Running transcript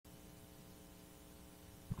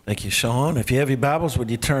Thank you, Sean. If you have your Bibles, would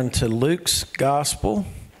you turn to Luke's Gospel?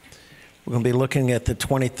 We're going to be looking at the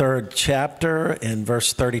 23rd chapter in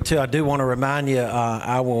verse 32. I do want to remind you,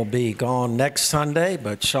 I will be gone next Sunday,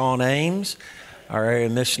 but Sean Ames, our area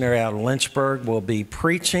missionary out of Lynchburg, will be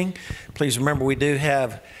preaching. Please remember, we do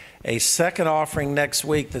have a second offering next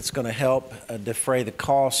week that's going to help defray the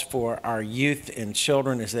cost for our youth and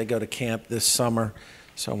children as they go to camp this summer.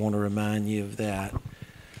 So I want to remind you of that.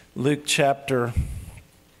 Luke chapter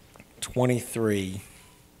 23.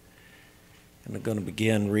 And I'm going to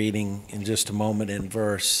begin reading in just a moment in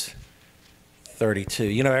verse 32.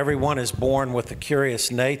 You know, everyone is born with a curious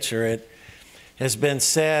nature. It has been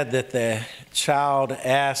said that the child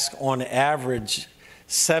asks on average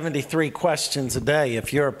 73 questions a day.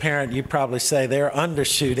 If you're a parent, you probably say they're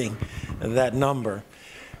undershooting that number.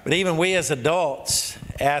 But even we as adults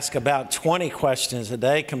ask about 20 questions a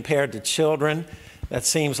day compared to children. That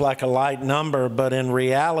seems like a light number, but in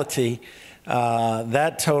reality,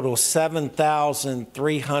 that totals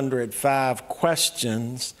 7,305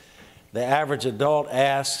 questions the average adult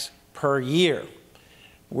asks per year.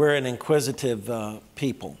 We're an inquisitive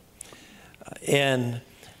people. In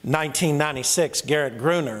 1996, Garrett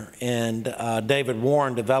Gruner and David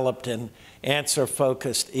Warren developed an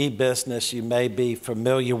answer-focused e-business you may be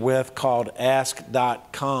familiar with called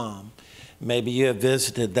Ask.com. Maybe you have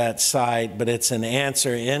visited that site, but it's an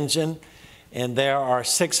answer engine, and there are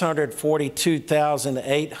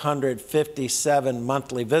 642,857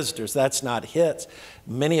 monthly visitors. That's not hits.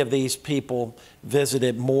 Many of these people visit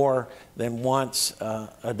it more than once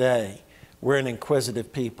a day. We're an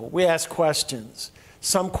inquisitive people. We ask questions.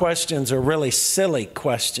 Some questions are really silly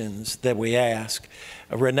questions that we ask.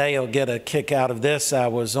 Renee will get a kick out of this. I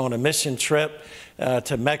was on a mission trip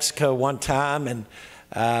to Mexico one time, and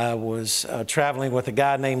I was traveling with a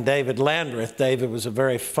guy named David Landreth. David was a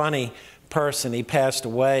very funny person. He passed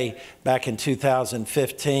away back in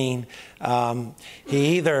 2015.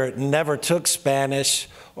 He either never took Spanish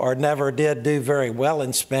or never did do very well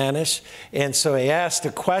in Spanish. And so he asked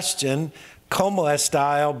a question, ¿Cómo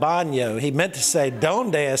está el baño? He meant to say,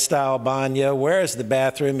 ¿Dónde está el baño? Where is the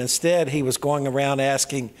bathroom? Instead, he was going around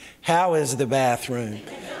asking, how is the bathroom?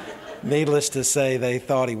 Needless to say, they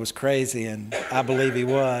thought he was crazy, and I believe he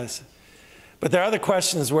was. But there are other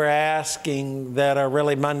questions we're asking that are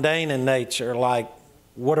really mundane in nature, like,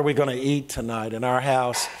 what are we going to eat tonight? In our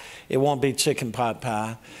house, it won't be chicken pot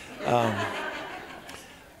pie.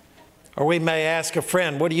 Or we may ask a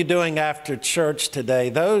friend, what are you doing after church today?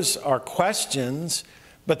 Those are questions,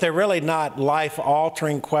 but they're really not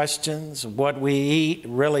life-altering questions. What we eat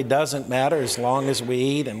really doesn't matter as long as we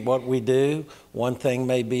eat, and what we do. One thing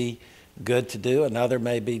may be good to do, another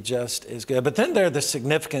may be just as good. But then there are the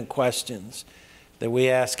significant questions that we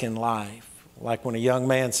ask in life, like when a young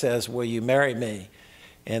man says, will you marry me?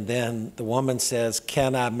 And then the woman says,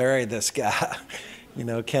 can I marry this guy? You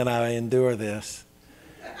know, can I endure this?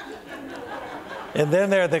 And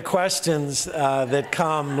then there are the questions that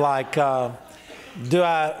come like, do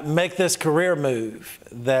I make this career move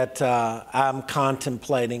that I'm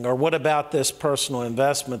contemplating? Or what about this personal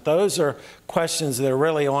investment? Those are questions that are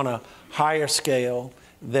really on a higher scale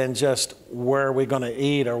than just where are we going to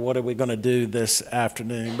eat or what are we going to do this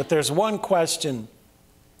afternoon. But there's one question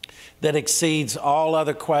that exceeds all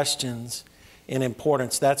other questions in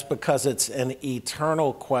importance. That's because it's an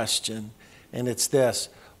eternal question, and it's this: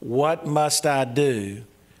 what must I do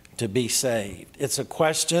to be saved? It's a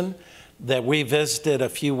question that we visited a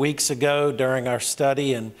few weeks ago during our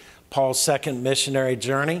study in Paul's second missionary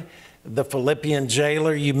journey. The Philippian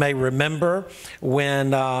jailer, you may remember,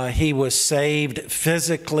 when he was saved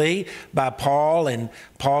physically by Paul and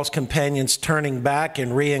Paul's companions turning back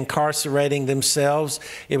and reincarcerating themselves.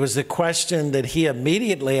 It was the question that he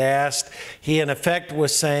immediately asked. He, in effect,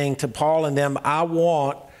 was saying to Paul and them, I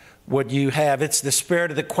want what you have. It's the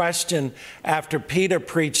spirit of the question after Peter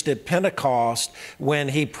preached at Pentecost, when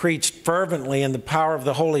he preached fervently and the power of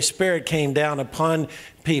the Holy Spirit came down upon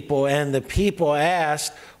people, and the people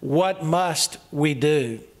asked, what must we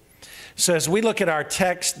do? So as we look at our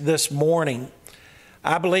text this morning,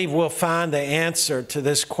 I believe we'll find the answer to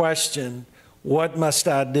this question, what must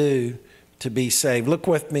I do to be saved? Look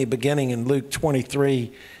with me beginning in Luke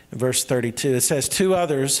 23, verse 32. It says, 2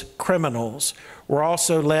 others, criminals, were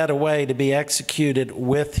also led away to be executed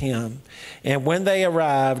with him. And when they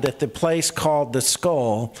arrived at the place called the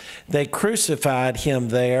Skull, they crucified him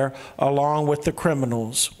there along with the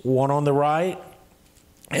criminals, one on the right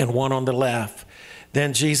and one on the left.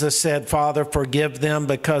 Then Jesus said, Father, forgive them,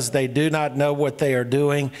 because they do not know what they are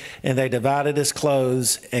doing. And they divided his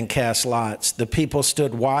clothes and cast lots. The people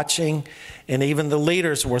stood watching, and even the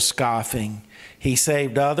leaders were scoffing. He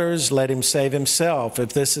saved others, let him save himself,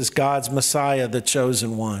 if this is God's Messiah, the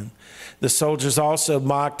chosen one. The soldiers also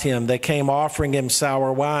mocked him. They came offering him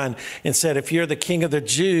sour wine and said, if you're the king of the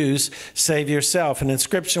Jews, save yourself. An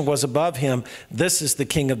inscription was above him, this is the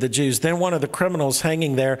king of the Jews. Then one of the criminals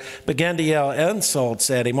hanging there began to yell insults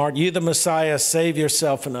at him. Aren't you the Messiah? Save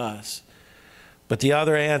yourself and us. But the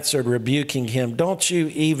other answered, rebuking him, don't you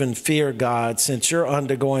even fear God, since you're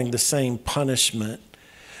undergoing the same punishment?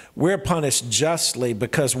 We're punished justly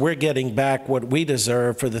because we're getting back what we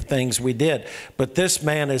deserve for the things we did. But this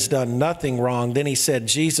man has done nothing wrong. Then he said,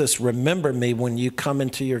 Jesus, remember me when you come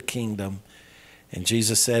into your kingdom. And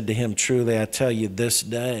Jesus said to him, truly, I tell you, this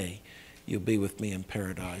day you'll be with me in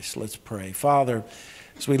paradise. Let's pray. Father,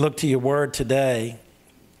 as we look to your word today,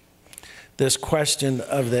 this question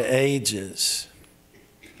of the ages,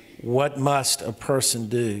 what must a person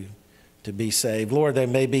do to be saved? Lord, there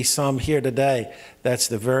may be some here today, that's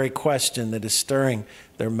the very question that is stirring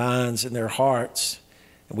their minds and their hearts.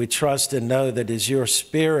 And we trust and know that it is your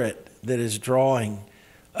Spirit that is drawing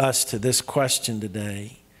us to this question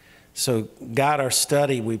today. So guide our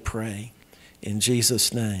study, we pray. In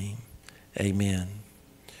Jesus' name, amen.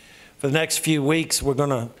 For the next few weeks, we're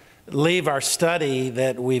going to leave our study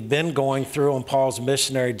that we've been going through on Paul's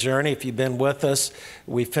missionary journey. If you've been with us,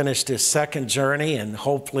 we finished his second journey, and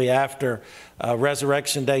hopefully after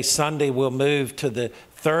Resurrection Day Sunday, we'll move to the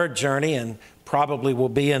third journey, and probably will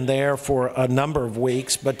be in there for a number of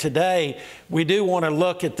weeks. But today, we do want to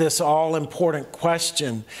look at this all-important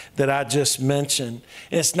question that I just mentioned.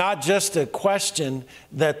 And it's not just a question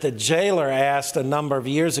that the jailer asked a number of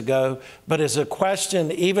years ago, but is a question,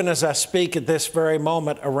 even as I speak at this very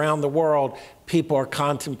moment around the world, people are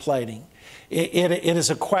contemplating. It is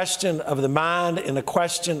a question of the mind and a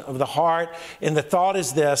question of the heart. And the thought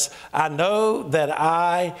is this: I know that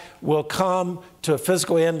I will come to a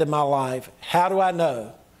physical end in my life. How do I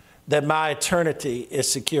know that my eternity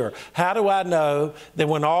is secure? How do I know that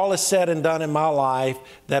when all is said and done in my life,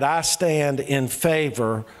 that I stand in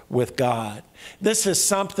favor with God? This is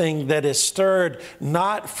something that is stirred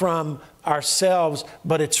not from ourselves,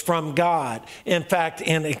 but it's from God. In fact,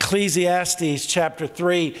 in Ecclesiastes chapter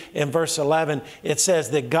 3 and verse 11, it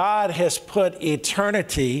says that God has put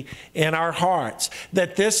eternity in our hearts,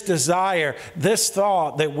 that this desire, this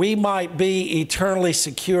thought that we might be eternally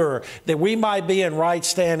secure, that we might be in right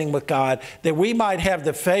standing with God, that we might have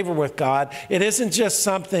the favor with God. It isn't just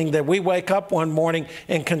something that we wake up one morning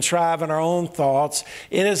and contrive in our own thoughts.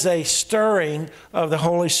 It is a stirring of the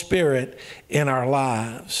Holy Spirit in our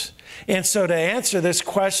lives. And so to answer this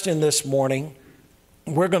question this morning,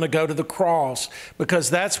 we're going to go to the cross, because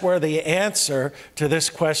that's where the answer to this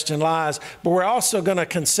question lies. But we're also going to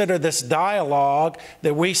consider this dialogue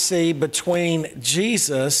that we see between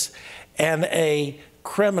Jesus and a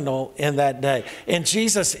criminal in that day. And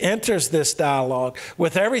Jesus enters this dialogue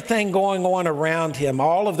with everything going on around him,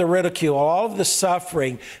 all of the ridicule, all of the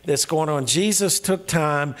suffering that's going on. Jesus took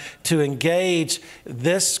time to engage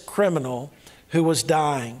this criminal who was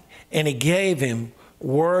dying, and he gave him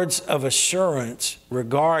words of assurance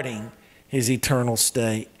regarding his eternal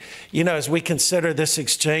state. You know, as we consider this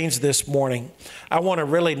exchange this morning, I want to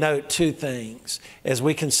really note two things as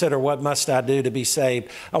we consider what must I do to be saved.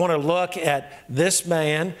 I want to look at this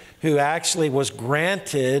man who actually was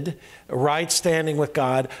granted right standing with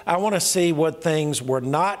God. I want to see what things were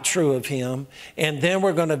not true of him, and then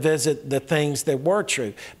we're going to visit the things that were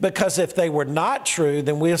true. Because if they were not true,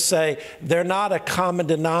 then we'll say they're not a common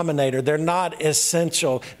denominator. They're not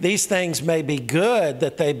essential. These things may be good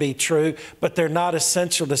that they be true, but they're not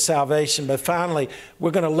essential to salvation. But finally,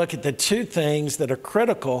 we're going to look at the two things that are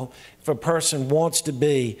critical if a person wants to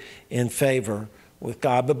be in favor with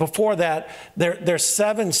God. But before that, there's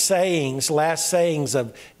 7 sayings, last sayings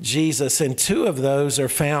of Jesus, and 2 of those are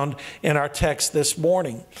found in our text this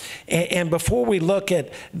morning. And before we look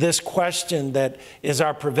at this question that is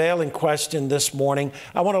our prevailing question this morning,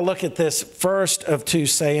 I want to look at this first of 2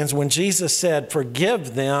 sayings when Jesus said,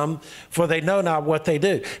 "Forgive them, for they know not what they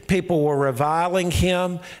do." People were reviling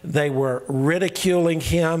him, they were ridiculing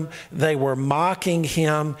him, they were mocking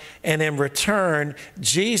him, and in return,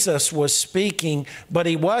 Jesus was speaking, but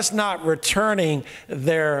he was not returning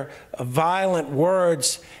their violent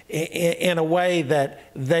words in a way that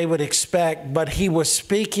they would expect, but he was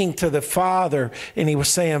speaking to the Father, and he was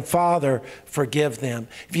saying, "Father, forgive them."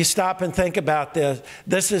 If you stop and think about this,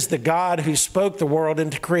 this is the God who spoke the world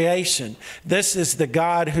into creation. This is the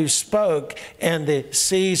God who spoke and the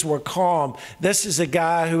seas were calm. This is a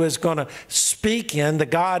guy who is going to speak in, the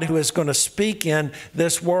God who is going to speak in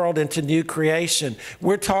this world into new creation.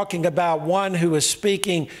 We're talking about one who is was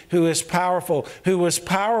speaking, who is powerful, who was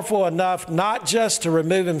powerful enough not just to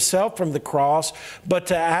remove himself from the cross, but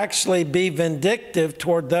to actually be vindictive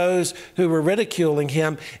toward those who were ridiculing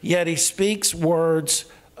him, yet he speaks words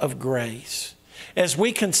of grace. As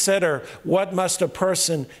we consider what must a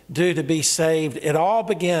person do to be saved, it all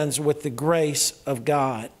begins with the grace of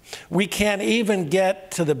God. We can't even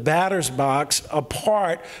get to the batter's box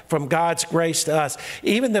apart from God's grace to us.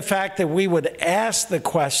 Even the fact that we would ask the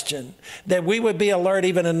question, that we would be alert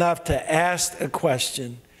even enough to ask a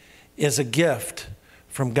question, is a gift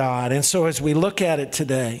from God. And so as we look at it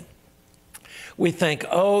today, we think,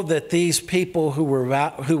 oh, that these people who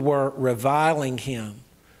were reviling him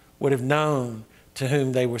would have known to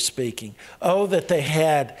whom they were speaking. Oh, that they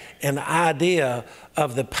had an idea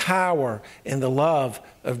of the power and the love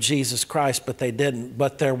of Jesus Christ, but they didn't.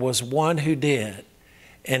 But there was one who did,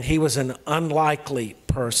 and he was an unlikely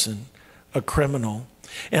person, a criminal.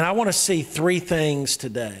 And I want to see three things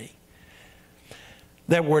today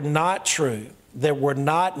that were not true, that were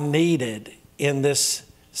not needed in this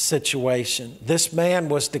situation. This man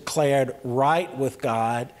was declared right with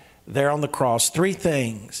God there on the cross. Three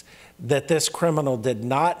things that this criminal did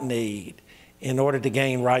not need in order to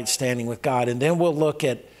gain right standing with God. And then we'll look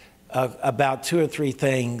at about two or three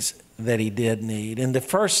things that he did need. And the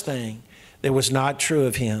first thing that was not true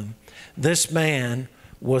of him, this man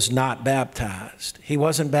was not baptized. He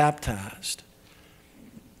wasn't baptized.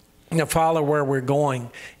 Now, follow where we're going.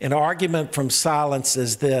 An argument from silence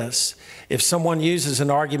is this. If someone uses an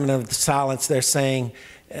argument of silence, they're saying,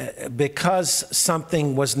 because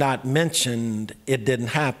something was not mentioned, it didn't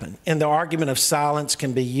happen. And the argument of silence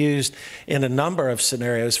can be used in a number of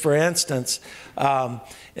scenarios. For instance,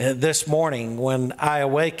 this morning when I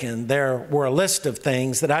awakened, there were a list of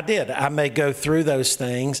things that I did. I may go through those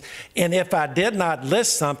things. And if I did not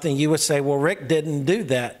list something, you would say, well, Rick didn't do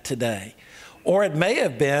that today. Or it may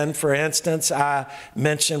have been, for instance, I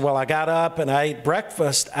mentioned, well, I got up and I ate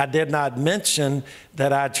breakfast. I did not mention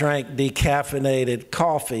that I drank decaffeinated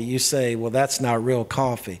coffee. You say, well, that's not real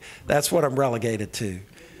coffee. That's what I'm relegated to.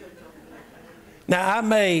 Now, I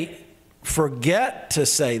may forget to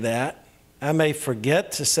say that. I may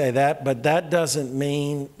forget to say that, but that doesn't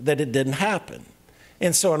mean that it didn't happen.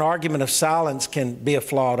 And so an argument of silence can be a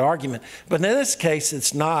flawed argument. But in this case,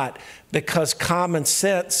 it's not, because common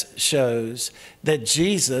sense shows that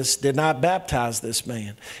Jesus did not baptize this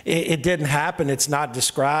man. It didn't happen. It's not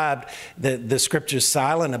described. The Scripture's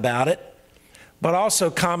silent about it. But also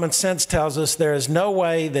common sense tells us there is no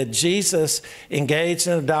way that Jesus engaged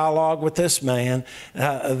in a dialogue with this man.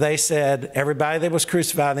 They said, everybody that was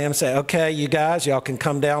crucified them said, okay, you guys, y'all can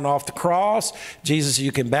come down off the cross. Jesus,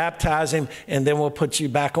 you can baptize him, and then we'll put you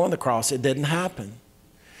back on the cross. It didn't happen.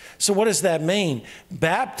 So what does that mean?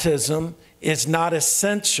 Baptism is not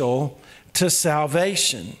essential to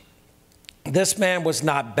salvation. This man was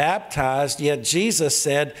not baptized, yet Jesus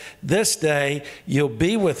said, this day you'll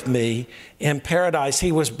be with me in paradise.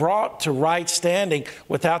 He was brought to right standing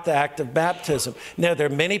without the act of baptism. Now, there are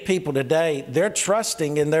many people today, they're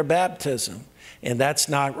trusting in their baptism, and that's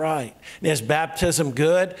not right. Is baptism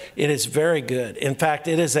good? It is very good. In fact,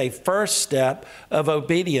 it is a first step of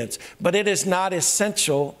obedience, but it is not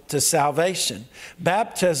essential to salvation.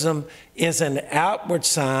 Baptism is an outward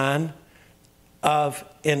sign of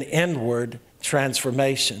an inward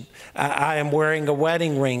transformation. I am wearing a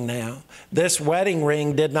wedding ring now. This wedding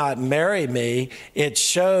ring did not marry me. It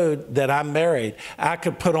showed that I'm married. I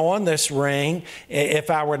could put on this ring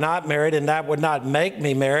if I were not married, and that would not make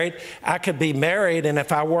me married. I could be married, and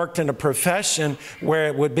if I worked in a profession where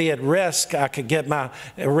it would be at risk, I could get my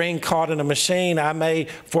ring caught in a machine. I may,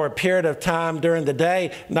 for a period of time during the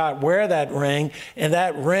day, not wear that ring, and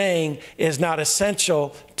that ring is not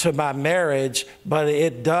essential to my marriage, but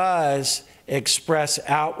it does express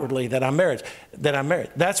outwardly that I'm married.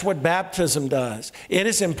 That's what baptism does. It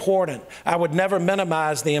is important. I would never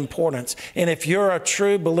minimize the importance. And if you're a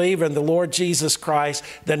true believer in the Lord Jesus Christ,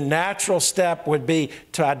 the natural step would be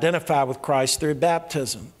to identify with Christ through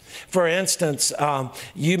baptism. For instance,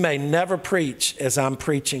 you may never preach as I'm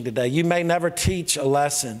preaching today. You may never teach a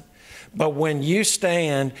lesson. But when you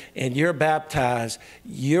stand and you're baptized,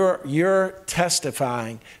 you're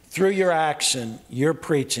testifying through your action, you're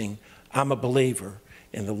preaching, I'm a believer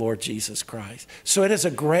in the Lord Jesus Christ. So it is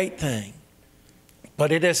a great thing,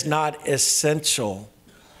 but it is not essential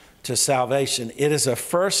to salvation. It is a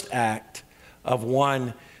first act of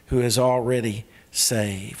one who is already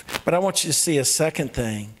saved. But I want you to see a second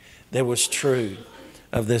thing that was true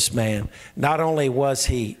of this man. Not only was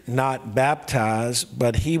he not baptized,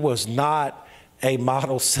 but he was not a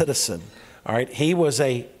model citizen. All right, he was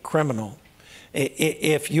a criminal.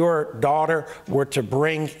 If your daughter were to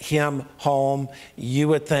bring him home, you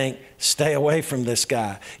would think, stay away from this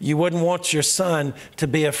guy. You wouldn't want your son to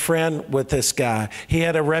be a friend with this guy. He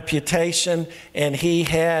had a reputation, and he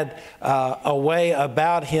had a way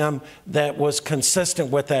about him that was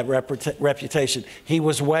consistent with that reputation. He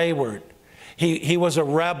was wayward. He was a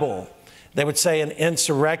rebel. They would say an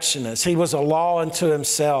insurrectionist. He was a law unto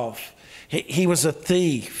himself. He was a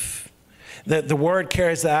thief. The word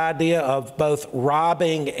carries the idea of both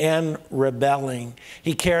robbing and rebelling.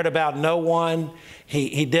 He cared about no one.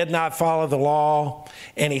 He did not follow the law.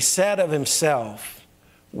 And he said of himself,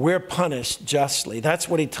 we're punished justly. That's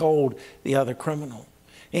what he told the other criminal.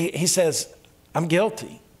 He says, I'm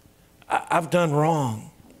guilty. I've done wrong.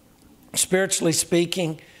 Spiritually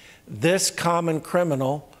speaking, this common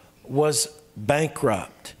criminal was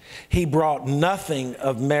bankrupt. He brought nothing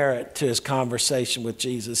of merit to his conversation with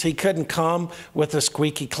Jesus. He couldn't come with a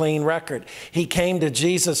squeaky clean record. He came to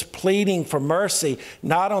Jesus pleading for mercy,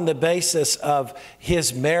 not on the basis of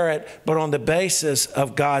his merit, but on the basis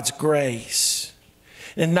of God's grace.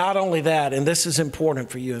 And not only that, and this is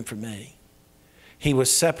important for you and for me, he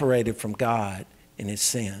was separated from God in his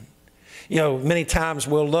sin. You know, many times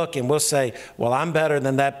we'll look and we'll say, well, I'm better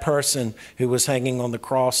than that person who was hanging on the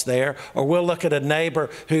cross there. Or we'll look at a neighbor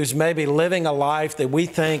who's maybe living a life that we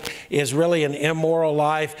think is really an immoral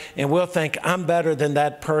life, and we'll think, I'm better than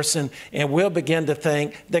that person. And we'll begin to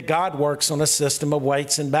think that God works on a system of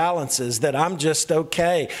weights and balances, that I'm just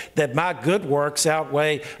okay, that my good works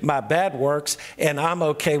outweigh my bad works, and I'm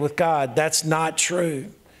okay with God. That's not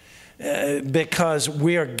true. Because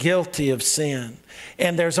we are guilty of sin.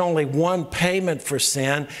 And there's only one payment for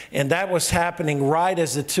sin, and that was happening right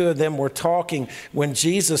as the two of them were talking when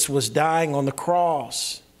Jesus was dying on the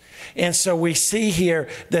cross. And so we see here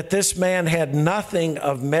that this man had nothing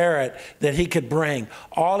of merit that he could bring.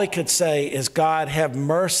 All he could say is, God, have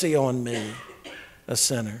mercy on me, a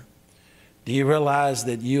sinner. Do you realize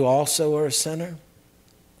that you also are a sinner?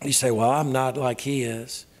 You say, well, I'm not like he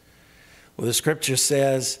is. Well, the scripture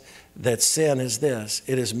says that sin is this: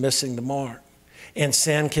 it is missing the mark. And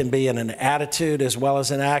sin can be in an attitude as well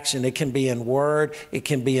as an action. It can be in word. It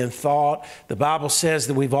can be in thought. The Bible says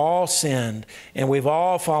that we've all sinned and we've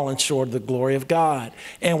all fallen short of the glory of God.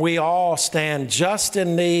 And we all stand just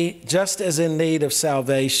as in need of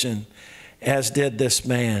salvation as did this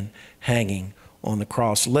man hanging on the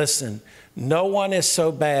cross. Listen, no one is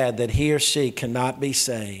so bad that he or she cannot be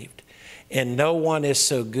saved. And no one is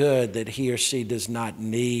so good that he or she does not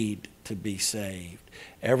need to be saved.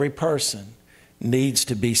 Every person needs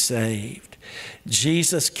to be saved.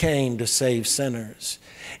 Jesus came to save sinners.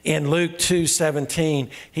 In Luke 2:17,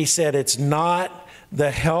 he said, it's not the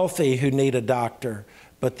healthy who need a doctor,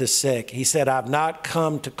 but the sick. He said, I've not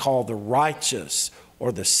come to call the righteous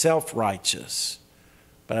or the self-righteous,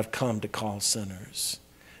 but I've come to call sinners.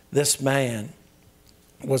 This man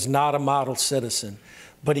was not a model citizen,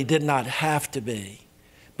 but he did not have to be,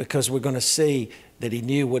 because we're going to see that he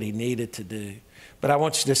knew what he needed to do. But I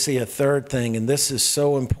want you to see a third thing, and this is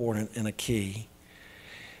so important and a key.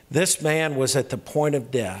 This man was at the point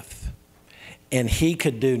of death, and he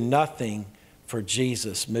could do nothing for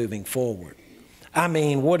Jesus moving forward. I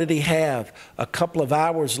mean, what did he have? A couple of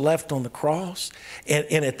hours left on the cross?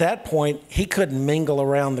 And at that point, he couldn't mingle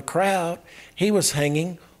around the crowd. He was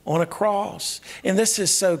hanging on a cross. And this is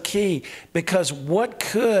so key, because what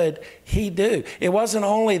could he do? It wasn't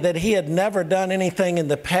only that he had never done anything in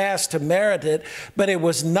the past to merit it, but it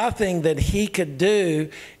was nothing that he could do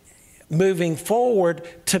moving forward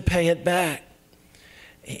to pay it back.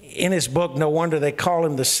 In his book, No Wonder They Call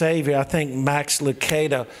Him the Savior, I think Max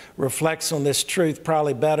Lucado reflects on this truth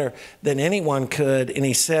probably better than anyone could. And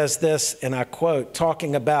he says this, and I quote,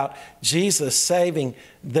 talking about Jesus saving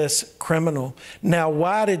this criminal. Now,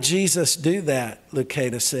 why did Jesus do that?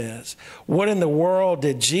 Lucado says. What in the world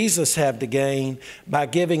did Jesus have to gain by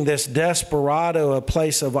giving this desperado a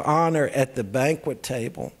place of honor at the banquet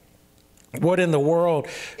table? What in the world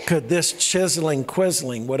could this chiseling,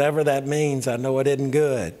 quizzling, whatever that means, I know it isn't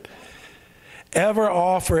good, ever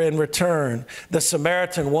offer in return? The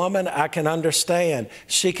Samaritan woman, I can understand.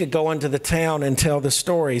 She could go into the town and tell the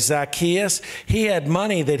story. Zacchaeus, he had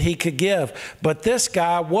money that he could give. But this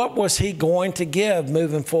guy, what was he going to give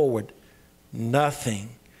moving forward?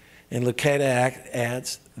 Nothing. And Lucado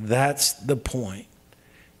adds, that's the point.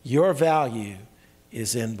 Your value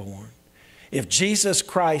is inborn. If Jesus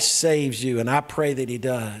Christ saves you, and I pray that he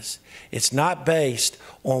does, it's not based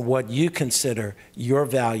on what you consider your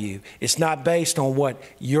value. It's not based on what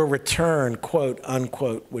your return, quote,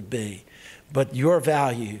 unquote, would be. But your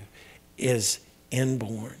value is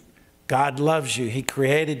inborn. God loves you. He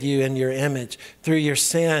created you in your image. Through your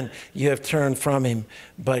sin, you have turned from him.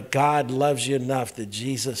 But God loves you enough that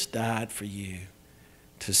Jesus died for you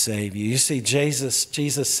to save you. You see, Jesus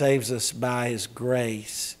saves us by his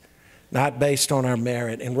grace, not based on our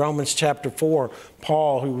merit. In Romans chapter 4,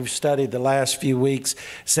 Paul, who we've studied the last few weeks,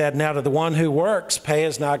 said, now to the one who works, pay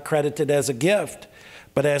is not credited as a gift,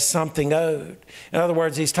 but as something owed. In other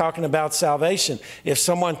words, he's talking about salvation. If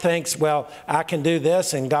someone thinks, well, I can do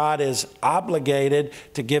this and God is obligated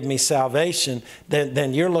to give me salvation,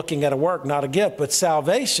 then you're looking at a work, not a gift. But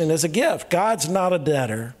salvation is a gift. God's not a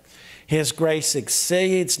debtor. His grace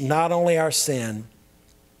exceeds not only our sin,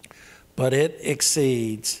 but it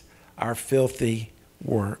exceeds our filthy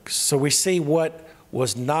works. So we see what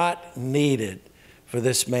was not needed for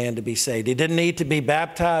this man to be saved. He didn't need to be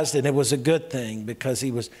baptized, and it was a good thing because he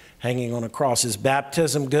was hanging on a cross. Is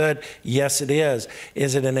baptism good? Yes, it is.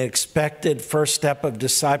 Is it an expected first step of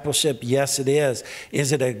discipleship? Yes, it is.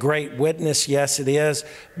 Is it a great witness? Yes, it is.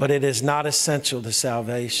 But it is not essential to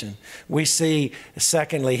salvation. We see,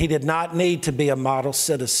 secondly, he did not need to be a model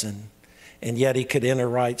citizen, and yet he could enter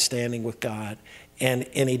right standing with God. And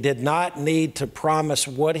he did not need to promise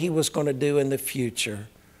what he was going to do in the future,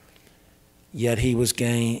 yet he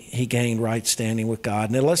gained right standing with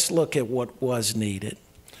God. Now let's look at what was needed.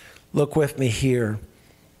 Look with me here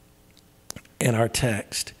in our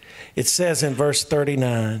text. It says in verse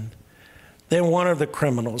 39, then one of the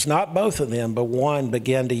criminals, not both of them, but one,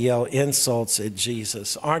 began to yell insults at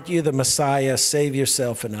Jesus. Aren't you the Messiah? Save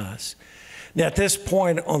yourself and us. Now at this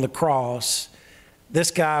point on the cross,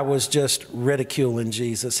 this guy was just ridiculing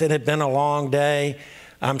Jesus. It had been a long day.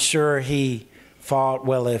 I'm sure he thought,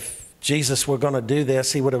 well, if Jesus were going to do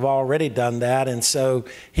this, he would have already done that. And so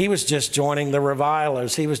he was just joining the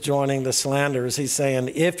revilers. He was joining the slanderers. He's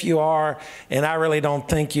saying, if you are, and I really don't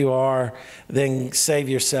think you are, then save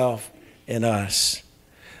yourself and us.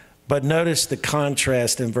 But notice the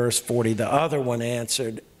contrast in verse 40. The other one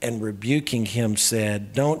answered and rebuking him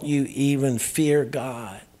said, don't you even fear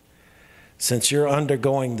God, since you're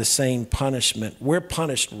undergoing the same punishment? We're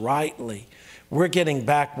punished rightly. We're getting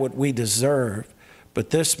back what we deserve. But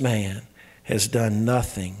this man has done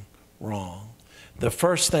nothing wrong. The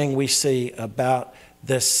first thing we see about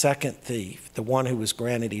this second thief, the one who was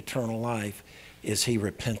granted eternal life, is he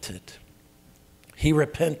repented. He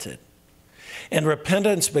repented. And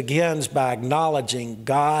repentance begins by acknowledging,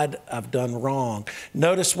 God, I've done wrong.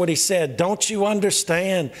 Notice what he said. Don't you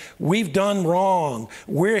understand? We've done wrong.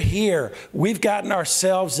 We're here. We've gotten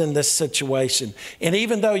ourselves in this situation. And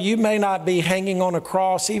even though you may not be hanging on a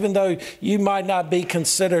cross, even though you might not be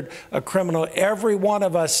considered a criminal, every one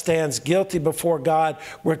of us stands guilty before God.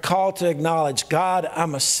 We're called to acknowledge, God,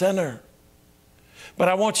 I'm a sinner. But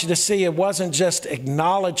I want you to see it wasn't just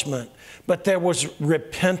acknowledgement, but there was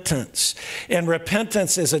repentance. And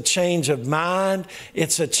repentance is a change of mind.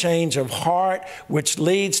 It's a change of heart, which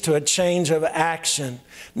leads to a change of action.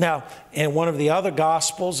 Now, in one of the other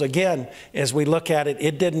Gospels, again, as we look at it,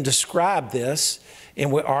 it didn't describe this.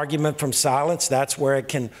 In argument from silence, that's where it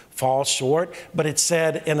can fall short. But it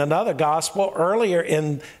said in another gospel earlier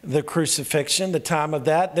in the crucifixion, the time of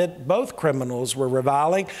that both criminals were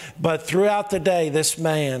reviling. But throughout the day, this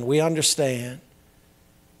man, we understand,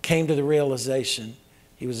 came to the realization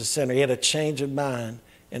he was a sinner. He had a change of mind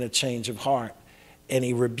and a change of heart. And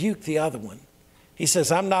he rebuked the other one. He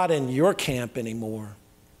says, I'm not in your camp anymore.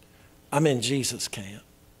 I'm in Jesus' camp.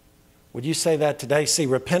 Would you say that today? See,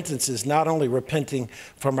 repentance is not only repenting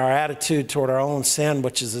from our attitude toward our own sin,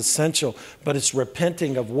 which is essential, but it's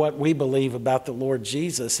repenting of what we believe about the Lord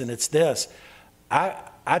Jesus. And it's this: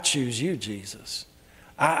 I choose you, Jesus.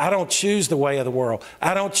 I don't choose the way of the world.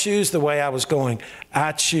 I don't choose the way I was going.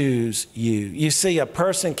 I choose you. You see, a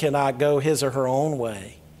person cannot go his or her own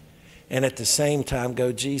way and at the same time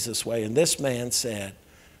go Jesus' way. And this man said,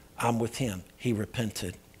 I'm with him. He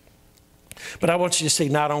repented. But I want you to see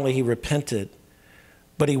not only he repented,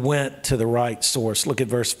 but he went to the right source. Look at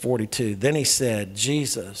verse 42. Then he said,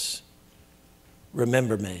 Jesus,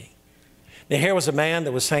 remember me. Now here was a man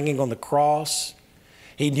that was hanging on the cross.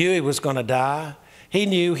 He knew he was going to die. He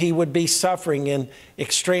knew he would be suffering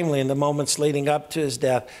extremely in the moments leading up to his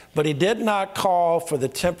death. But he did not call for the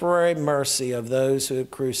temporary mercy of those who had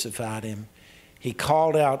crucified him. He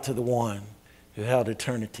called out to the one who held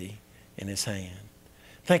eternity in his hand.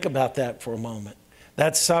 Think about that for a moment.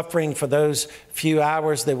 That suffering for those few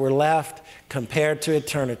hours that were left compared to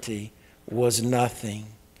eternity was nothing.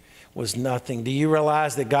 Do you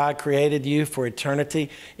realize that God created you for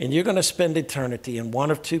eternity? And you're going to spend eternity in one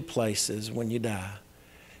of two places when you die.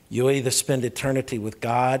 You'll either spend eternity with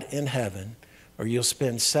God in heaven, or you'll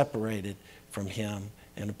spend separated from him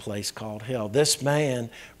and a place called hell. This man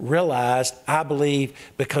realized, I believe,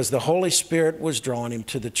 because the Holy Spirit was drawing him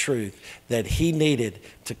to the truth, that he needed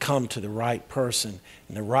to come to the right person.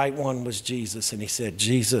 And the right one was Jesus. And he said,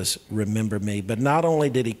 Jesus, remember me. But not only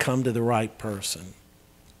did he come to the right person,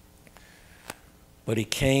 but he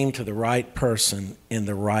came to the right person in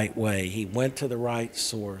the right way. He went to the right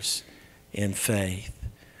source in faith.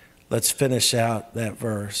 Let's finish out that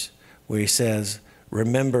verse where he says,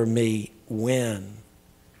 remember me when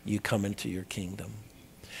you come into your kingdom.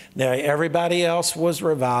 Now, everybody else was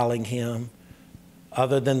reviling him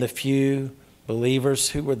other than the few believers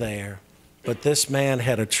who were there. But this man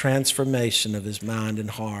had a transformation of his mind and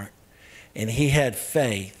heart. And he had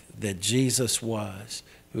faith that Jesus was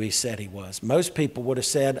who he said he was. Most people would have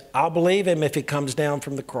said, I'll believe him if he comes down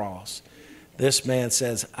from the cross. This man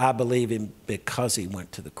says, I believe him because he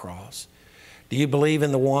went to the cross. Do you believe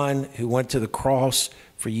in the one who went to the cross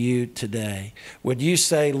for you today? Would you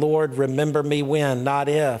say, Lord, remember me when, not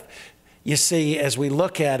if? You see, as we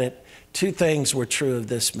look at it, two things were true of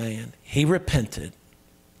this man. He repented,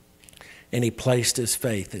 and he placed his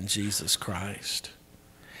faith in Jesus Christ.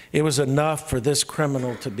 It was enough for this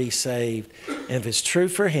criminal to be saved. And if it's true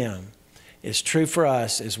for him, it's true for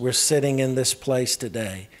us as we're sitting in this place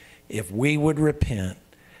today, if we would repent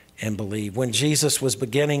and believe. When Jesus was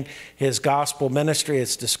beginning his gospel ministry,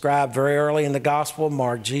 it's described very early in the Gospel of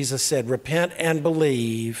Mark, Jesus said, repent and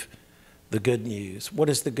believe the good news. What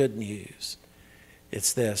is the good news?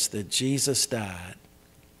 It's this, that Jesus died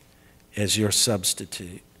as your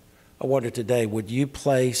substitute. I wonder today, would you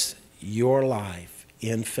place your life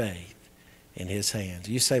in faith in his hands?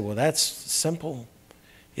 You say, well, that's simple.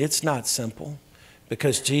 It's not simple,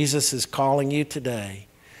 because Jesus is calling you today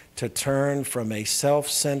to turn from a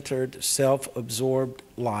self-centered, self-absorbed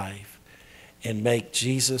life and make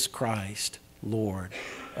Jesus Christ Lord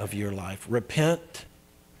of your life. Repent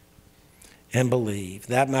and believe.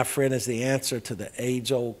 That, my friend, is the answer to the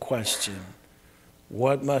age-old question,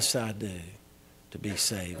 what must I do to be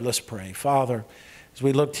saved? Let's pray. Father, as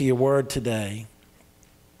we look to your word today,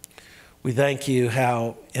 we thank you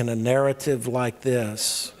how in a narrative like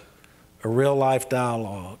this, a real-life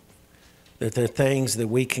dialogue, that there are things that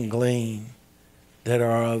we can glean that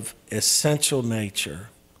are of essential nature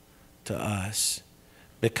to us.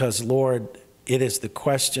 Because, Lord, it is the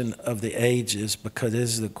question of the ages, because it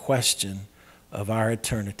is the question of our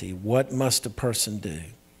eternity. What must a person do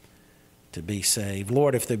to be saved?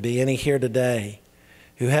 Lord, if there be any here today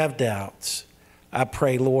who have doubts, I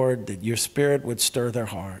pray, Lord, that your Spirit would stir their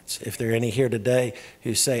hearts. If there are any here today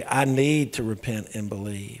who say, I need to repent and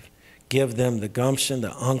believe, give them the gumption,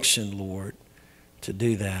 the unction, Lord, to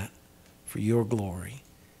do that for your glory.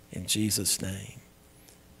 In Jesus' name,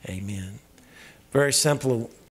 amen. Very simple